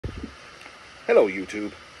Hello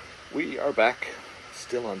YouTube, we are back,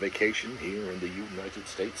 still on vacation here in the United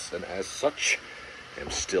States, and as such, am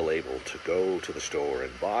still able to go to the store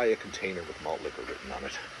and buy a container with malt liquor written on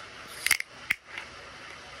it.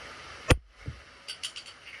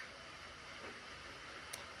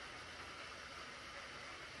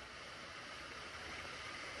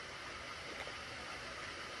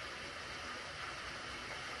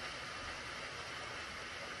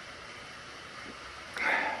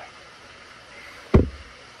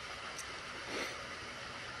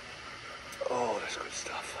 Oh, that's good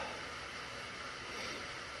stuff.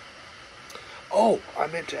 Oh, I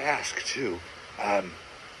meant to ask too. The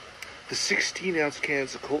 16-ounce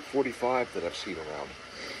cans of Colt 45 that I've seen around,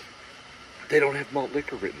 they don't have malt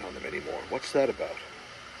liquor written on them anymore. What's that about?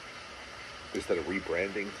 Is that a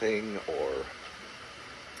rebranding thing, or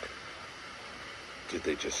did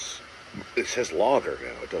they just... It says lager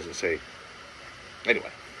now, it doesn't say...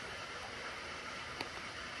 Anyway,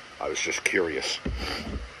 I was just curious.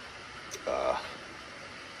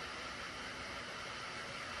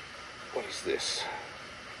 What is this?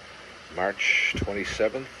 March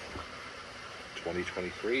 27th,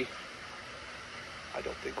 2023. I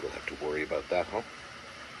don't think we'll have to worry about that, huh?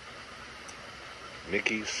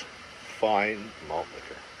 Mickey's Fine Malt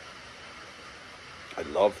Liquor. I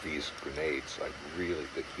love these grenades. I really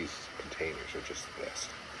think these containers are just the best.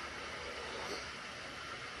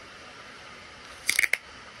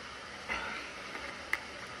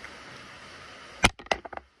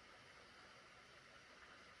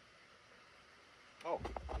 Oh,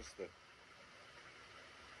 just the...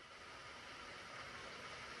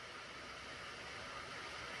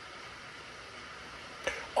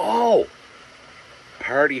 Oh!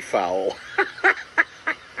 Party foul.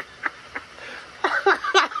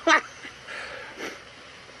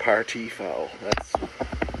 Party foul. That's...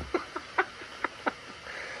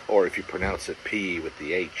 Or if you pronounce it P with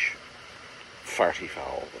the H, farty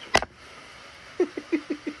foul.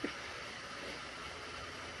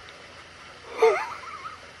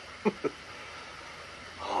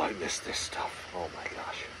 Oh, I miss this stuff. Oh my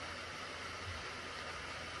gosh.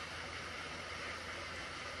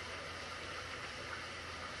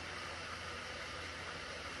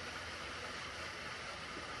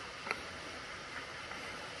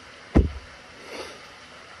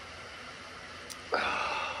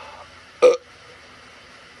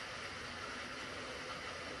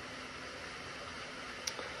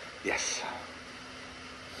 Yes.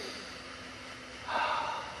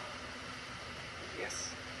 Yes.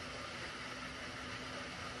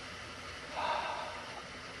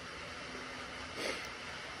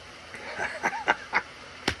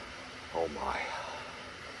 Oh my.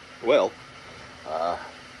 Well,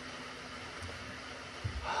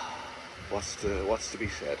 what's to be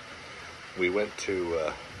said? We went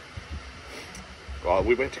to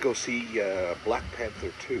go see Black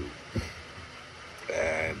Panther 2,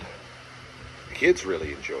 and the kids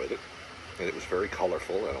really enjoyed it, and it was very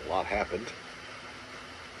colorful, and a lot happened.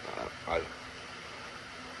 I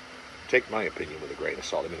take my opinion with a grain of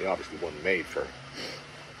salt. I mean, it obviously wasn't made for...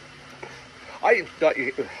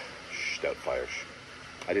 Stout fires.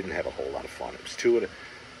 I didn't have a whole lot of fun. It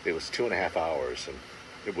was 2.5 hours, and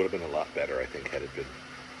it would have been a lot better, I think, had it been.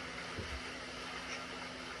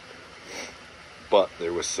 But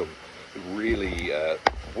there was some really,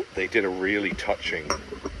 they did a really touching,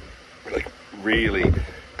 like really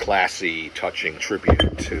classy, touching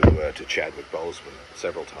tribute to Chadwick Boseman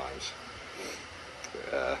several times.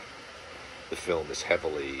 The film is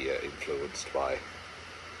heavily influenced by,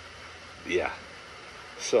 yeah.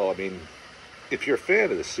 So, I mean, if you're a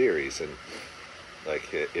fan of the series, and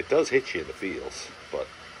like it does hit you in the feels, but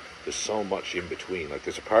there's so much in between. Like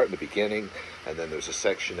there's a part in the beginning, and then there's a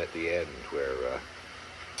section at the end where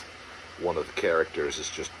one of the characters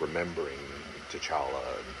is just remembering T'Challa,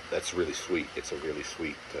 and that's really sweet. It's a really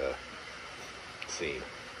sweet scene.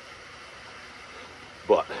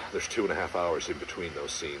 But there's 2.5 hours in between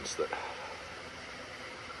those scenes that...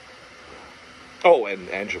 Oh, and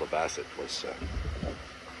Angela Bassett was,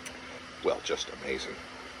 well, just amazing.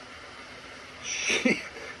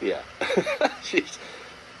 Yeah. I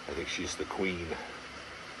think she's the queen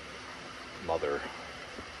mother.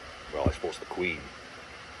 Well, I suppose the queen.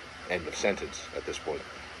 End of sentence at this point.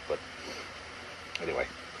 But anyway.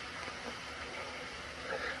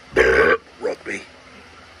 Rugby.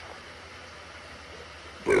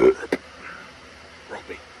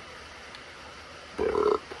 Rugby.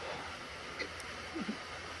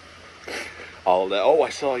 I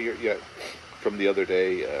saw your from the other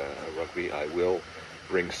day, Rugby. I will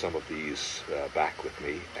bring some of these back with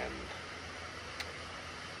me, and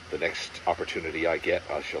the next opportunity I get,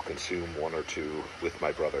 I shall consume one or two with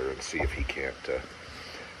my brother and see if he can't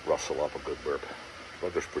rustle up a good burp.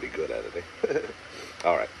 Brother's pretty good at it, eh?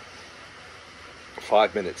 All right.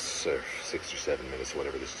 5 minutes, or 6 or 7 minutes,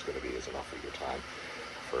 whatever this is going to be, is enough of your time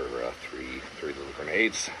for three little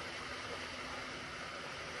grenades.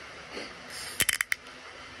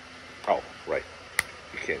 Oh, right.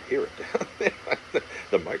 You can't hear it down there.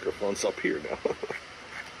 The microphone's up here now.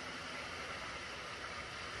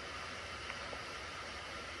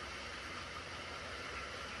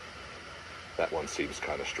 That one seems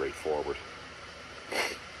kind of straightforward.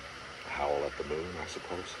 Howl at the moon, I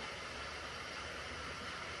suppose.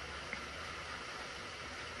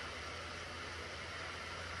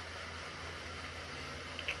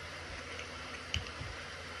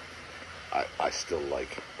 I still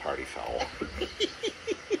like Party Foul.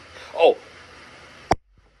 Oh!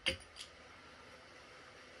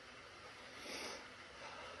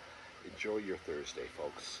 Enjoy your Thursday,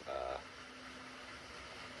 folks.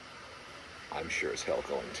 I'm sure as hell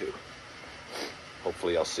going to.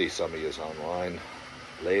 Hopefully I'll see some of you online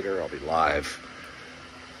later. I'll be live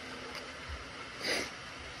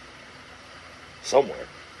somewhere.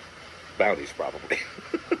 Bounty's probably.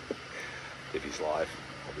 If he's live,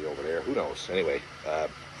 I'll be over there. Who knows? Anyway,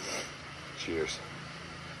 cheers.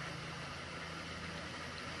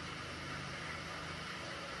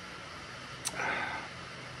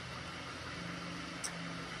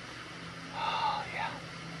 Oh, yeah.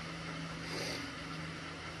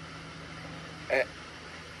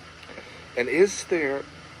 And is there,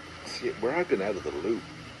 see, where I've been out of the loop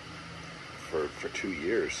for 2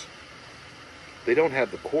 years, they don't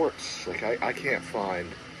have the quarts. Like, I can't find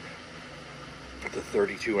the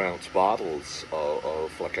 32-ounce bottles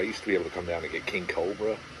of, like, I used to be able to come down and get King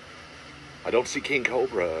Cobra. I don't see King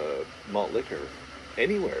Cobra malt liquor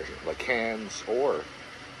anywhere, like cans or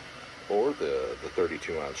the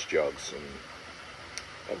 32-ounce jugs, and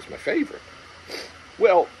that was my favorite.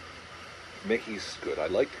 Well, Mickey's good. I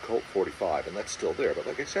like the Colt 45, and that's still there, but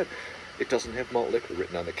like I said, it doesn't have malt liquor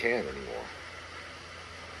written on the can anymore.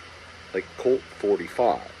 Like Colt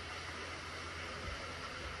 45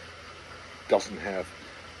 doesn't have,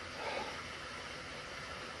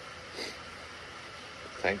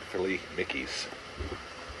 thankfully, Mickey's.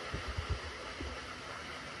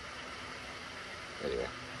 Anyway.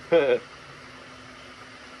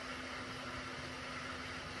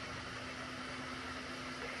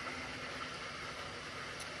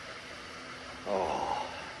 Oh.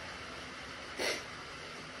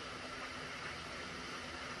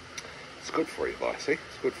 It's good for you, boy. See? It's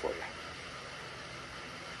good for you.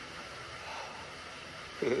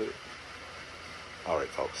 All right,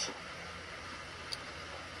 folks.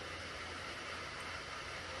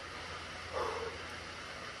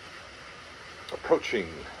 Approaching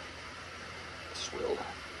the swill.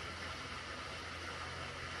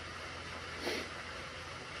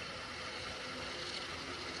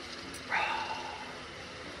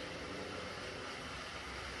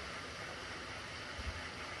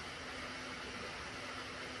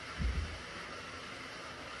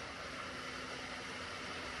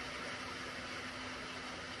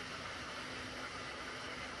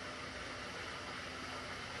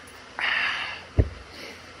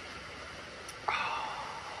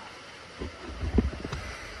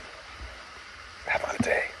 Have a good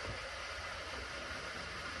day.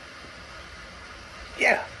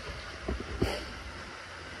 Yeah.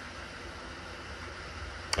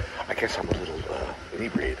 I guess I'm a little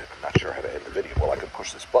inebriated. I'm not sure how to end the video. Well, I can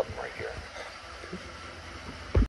push this button right here.